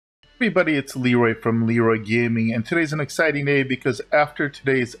Everybody, it's Leroy from Leroy Gaming, and today's an exciting day because after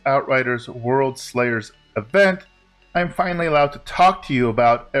today's Outriders Worldslayer event, I'm finally allowed to talk to you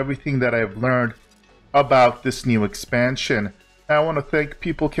about everything that I've learned about this new expansion. Now, I want to thank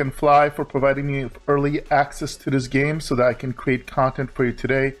People Can Fly for providing me early access to this game so that I can create content for you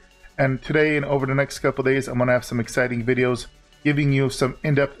today. And today and over the next couple days, I'm going to have some exciting videos giving you some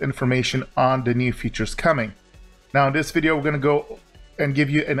in-depth information on the new features coming. Now, in this video, we're going to go and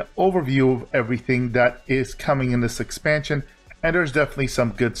give you an overview of everything that is coming in this expansion, and there's definitely some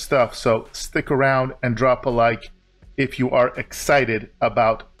good stuff, so stick around and drop a like if you are excited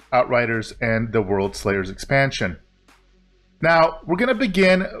about Outriders and the Worldslayers expansion. Now, we're going to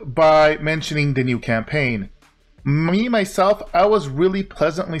begin by mentioning the new campaign. Myself, I was really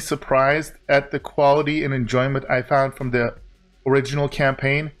pleasantly surprised at the quality and enjoyment I found from the original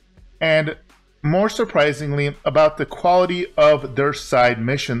campaign, and more surprisingly, about the quality of their side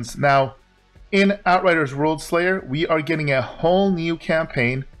missions. Now, in Outriders Worldslayer, we are getting a whole new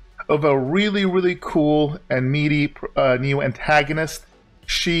campaign of a really cool and meaty new antagonist.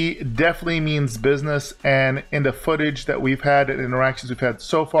 She definitely means business, and in the footage that we've had and interactions we've had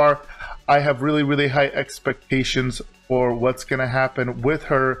so far, I have really high expectations for what's going to happen with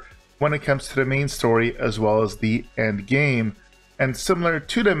her when it comes to the main story as well as the end game. And similar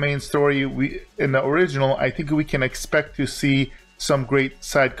to the main story in the original, I think we can expect to see some great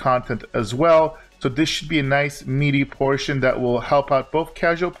side content as well. So this should be a nice meaty portion that will help out both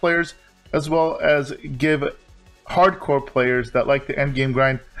casual players as well as give hardcore players that like the endgame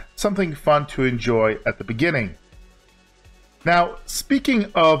grind something fun to enjoy at the beginning. Now,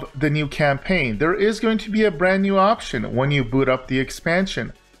 speaking of the new campaign, there is going to be a brand new option when you boot up the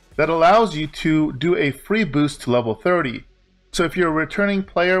expansion that allows you to do a free boost to level 30. So if you're a returning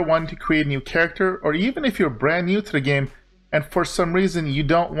player wanting to create a new character, or even if you're brand new to the game and for some reason you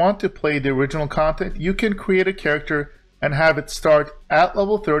don't want to play the original content, you can create a character and have it start at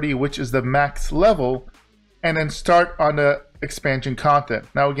level 30, which is the max level, and then start on the expansion content.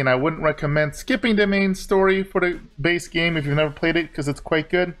 Now again, I wouldn't recommend skipping the main story for the base game if you've never played it, because it's quite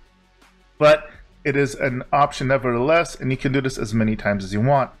good, but it is an option nevertheless, and you can do this as many times as you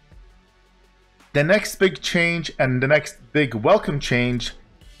want. The next big change, and the next big welcome change,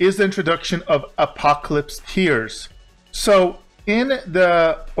 is the introduction of Apocalypse tiers. So in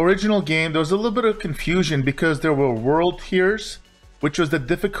the original game, there was a little bit of confusion because there were world tiers, which was the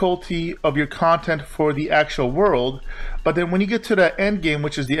difficulty of your content for the actual world. But then when you get to the end game,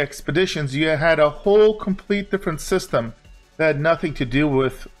 which is the expeditions, you had a whole complete different system that had nothing to do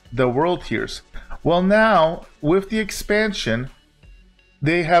with the world tiers. Well, now with the expansion,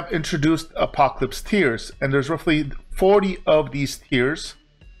 they have introduced Apocalypse tiers, and there's roughly 40 of these tiers.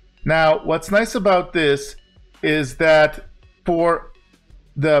 Now, what's nice about this is that for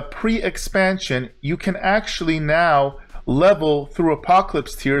the pre-expansion, you can actually now level through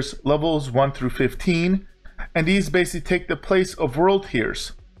Apocalypse tiers, levels 1 through 15, and these basically take the place of world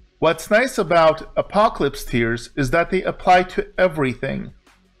tiers. What's nice about Apocalypse tiers is that they apply to everything,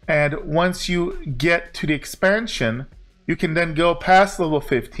 and once you get to the expansion, you can then go past level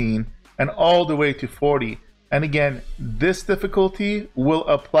 15 and all the way to 40. And again, this difficulty will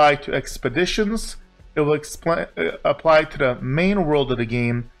apply to expeditions, it will apply to the main world of the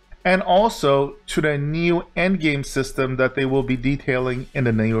game, and also to the new endgame system that they will be detailing in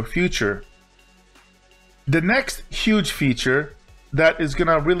the near future. The next huge feature that is going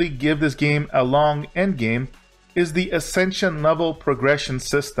to really give this game a long endgame is the Ascension level progression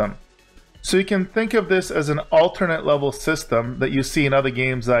system. So you can think of this as an alternate level system that you see in other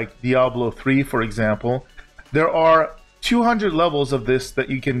games like Diablo 3, for example. There are 200 levels of this that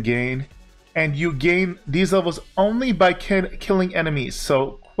you can gain, and you gain these levels only by killing enemies,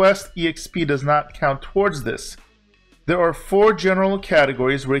 so quest EXP does not count towards this. There are 4 general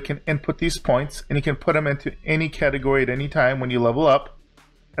categories where you can input these points, and you can put them into any category at any time when you level up.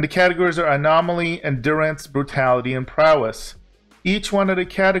 And the categories are Anomaly, Endurance, Brutality, and Prowess. Each one of the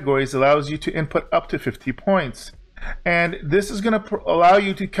categories allows you to input up to 50 points. And this is going to allow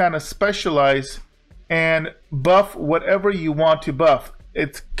you to kind of specialize and buff whatever you want to buff.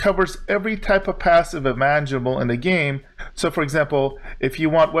 It covers every type of passive imaginable in the game. So for example, if you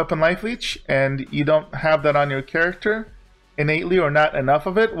want Weapon Life Leech and you don't have that on your character innately or not enough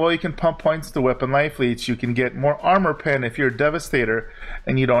of it, well, you can pump points to Weapon Life Leech. You can get more Armor Pen if you're a Devastator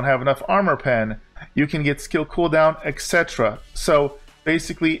and you don't have enough Armor Pen. You can get skill cooldown, etc. So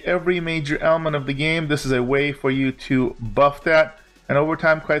basically every major element of the game, this is a way for you to buff that, and over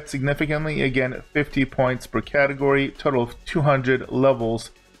time quite significantly. Again, 50 points per category, total of 200 levels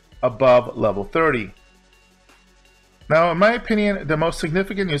above level 30. Now, in my opinion, the most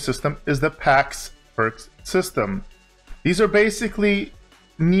significant new system is the packs perks system. These are basically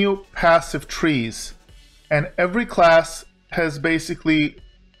new passive trees, and every class has basically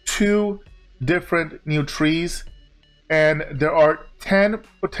 2 different new trees, and there are 10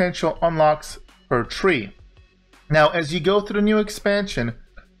 potential unlocks per tree. Now, as you go through the new expansion,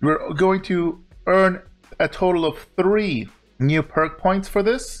 you're going to earn a total of 3 new perk points for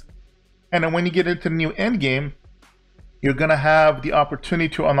this, and then when you get into the new end game, you're going to have the opportunity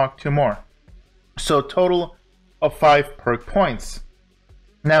to unlock 2 more. So a total of 5 perk points.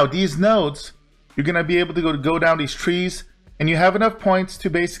 Now, these nodes, you're going to be able to go down these trees, and you have enough points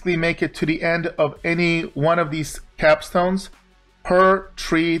to basically make it to the end of any one of these capstones. Per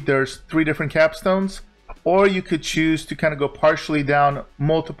tree, there's 3 different capstones, or you could choose to kind of go partially down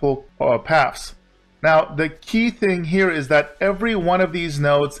multiple paths. Now, the key thing here is that every one of these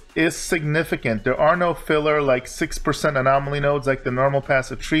nodes is significant. There are no filler like 6% anomaly nodes like the normal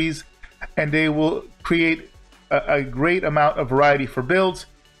passive trees, and they will create a great amount of variety for builds.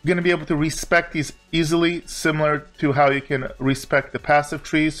 You're going to be able to respec these easily, similar to how you can respec the passive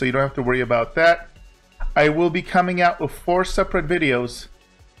trees, so you don't have to worry about that. I will be coming out with 4 separate videos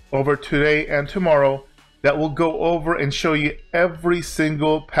over today and tomorrow that will go over and show you every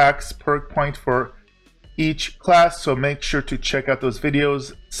single packs perk point for each class, so make sure to check out those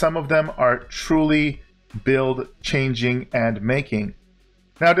videos. Some of them are truly build changing and making.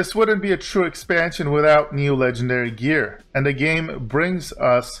 Now, this wouldn't be a true expansion without new legendary gear, and the game brings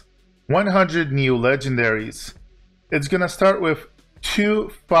us 100 new legendaries. It's gonna start with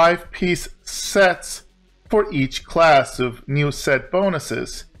 2 5-piece sets for each class of new set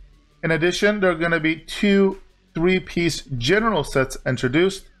bonuses. In addition, there are gonna be 2 3-piece general sets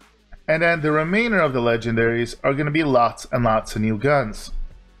introduced, and then the remainder of the legendaries are going to be lots and lots of new guns.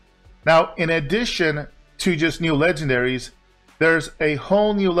 Now, in addition to just new legendaries, there's a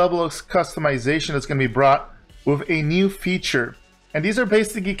whole new level of customization that's going to be brought with a new feature. And these are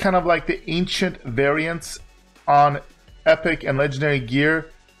basically kind of like the ancient variants on epic and legendary gear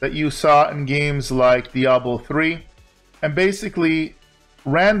that you saw in games like Diablo 3. And basically,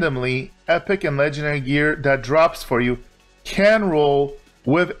 randomly, epic and legendary gear that drops for you can roll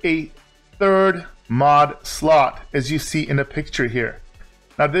with a 3rd mod slot, as you see in the picture here.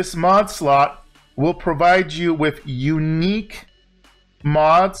 Now, this mod slot will provide you with unique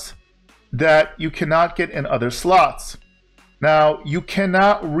mods that you cannot get in other slots. Now, you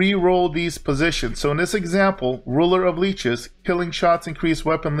cannot re-roll these positions. So in this example, Ruler of Leeches, killing shots increase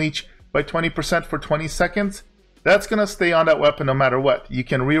weapon leech by 20% for 20 seconds. That's going to stay on that weapon no matter what. You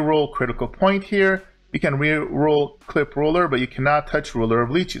can re-roll Critical Point here. You can re-roll Clip Ruler, but you cannot touch Ruler of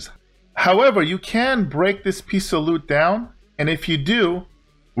Leeches. However, you can break this piece of loot down, and if you do,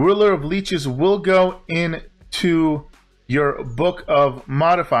 Ruler of Leeches will go into your book of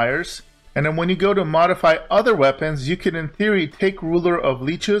modifiers, and then when you go to modify other weapons, you can in theory take Ruler of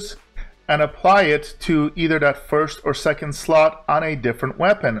Leeches and apply it to either that 1st or 2nd slot on a different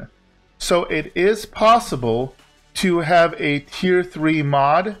weapon. So it is possible to have a tier 3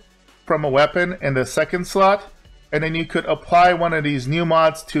 mod from a weapon in the 2nd slot, and then you could apply one of these new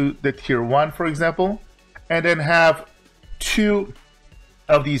mods to the tier 1, for example, and then have 2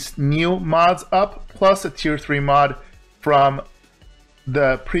 of these new mods up, plus a tier 3 mod from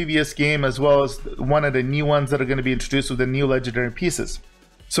the previous game, as well as one of the new ones that are going to be introduced with the new legendary pieces.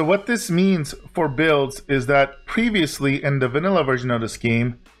 So what this means for builds is that previously in the vanilla version of this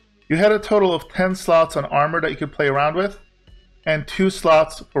game, you had a total of 10 slots on armor that you could play around with, and 2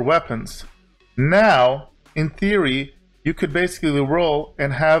 slots for weapons. Now, in theory, you could basically roll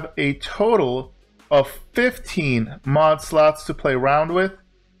and have a total of 15 mod slots to play around with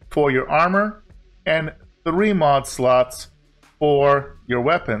for your armor, and 3 mod slots for your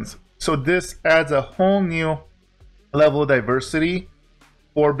weapons. So this adds a whole new level of diversity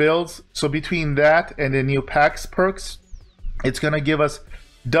for builds. So between that and the new packs perks, it's going to give us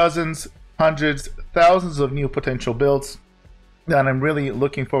dozens, hundreds, thousands of new potential builds that I'm really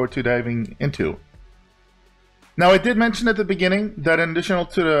looking forward to diving into. Now, I did mention at the beginning that in addition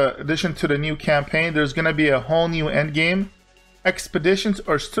to the new campaign, there's going to be a whole new end game. Expeditions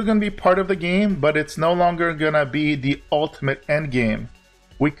are still going to be part of the game, but it's no longer going to be the ultimate end game.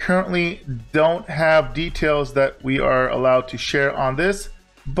 We currently don't have details that we are allowed to share on this,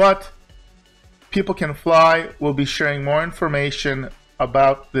 but People Can Fly will be sharing more information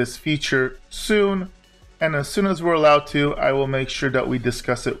about this feature soon, and as soon as we're allowed to, I will make sure that we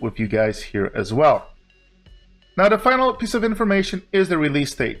discuss it with you guys here as well. Now, the final piece of information is the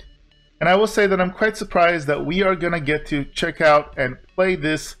release date. And I will say that I'm quite surprised that we are going to get to check out and play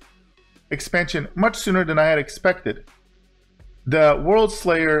this expansion much sooner than I had expected. The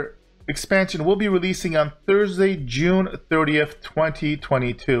Worldslayer expansion will be releasing on Thursday, June 30th,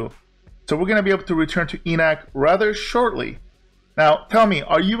 2022. So we're going to be able to return to Enoch rather shortly. Now, tell me,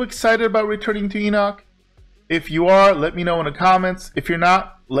 are you excited about returning to Enoch? If you are, let me know in the comments. If you're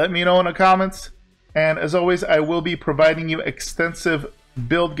not, let me know in the comments. And as always, I will be providing you extensive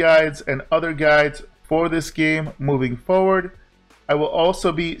build guides and other guides for this game moving forward. I will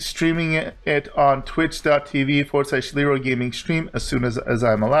also be streaming it on twitch.tv/LeeroyGamingStream as soon as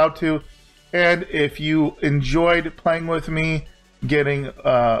I'm allowed to. And if you enjoyed playing with me, getting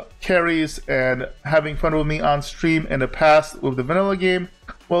carries and having fun with me on stream in the past with the vanilla game,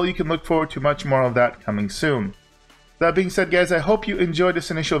 well, you can look forward to much more of that coming soon. That being said, guys, I hope you enjoyed this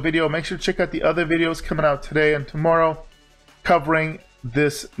initial video. Make sure to check out the other videos coming out today and tomorrow covering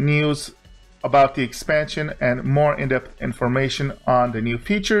this news about the expansion and more in-depth information on the new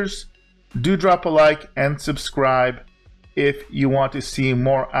features. Do drop a like and subscribe if you want to see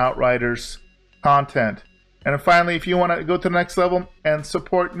more Outriders content. And finally, if you want to go to the next level and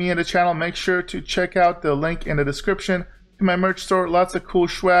support me and the channel, make sure to check out the link in the description to my merch store. Lots of cool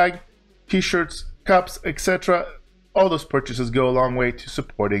swag, t-shirts, cups, etc. All those purchases go a long way to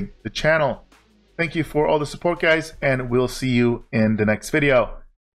supporting the channel. Thank you for all the support, guys, and we'll see you in the next video.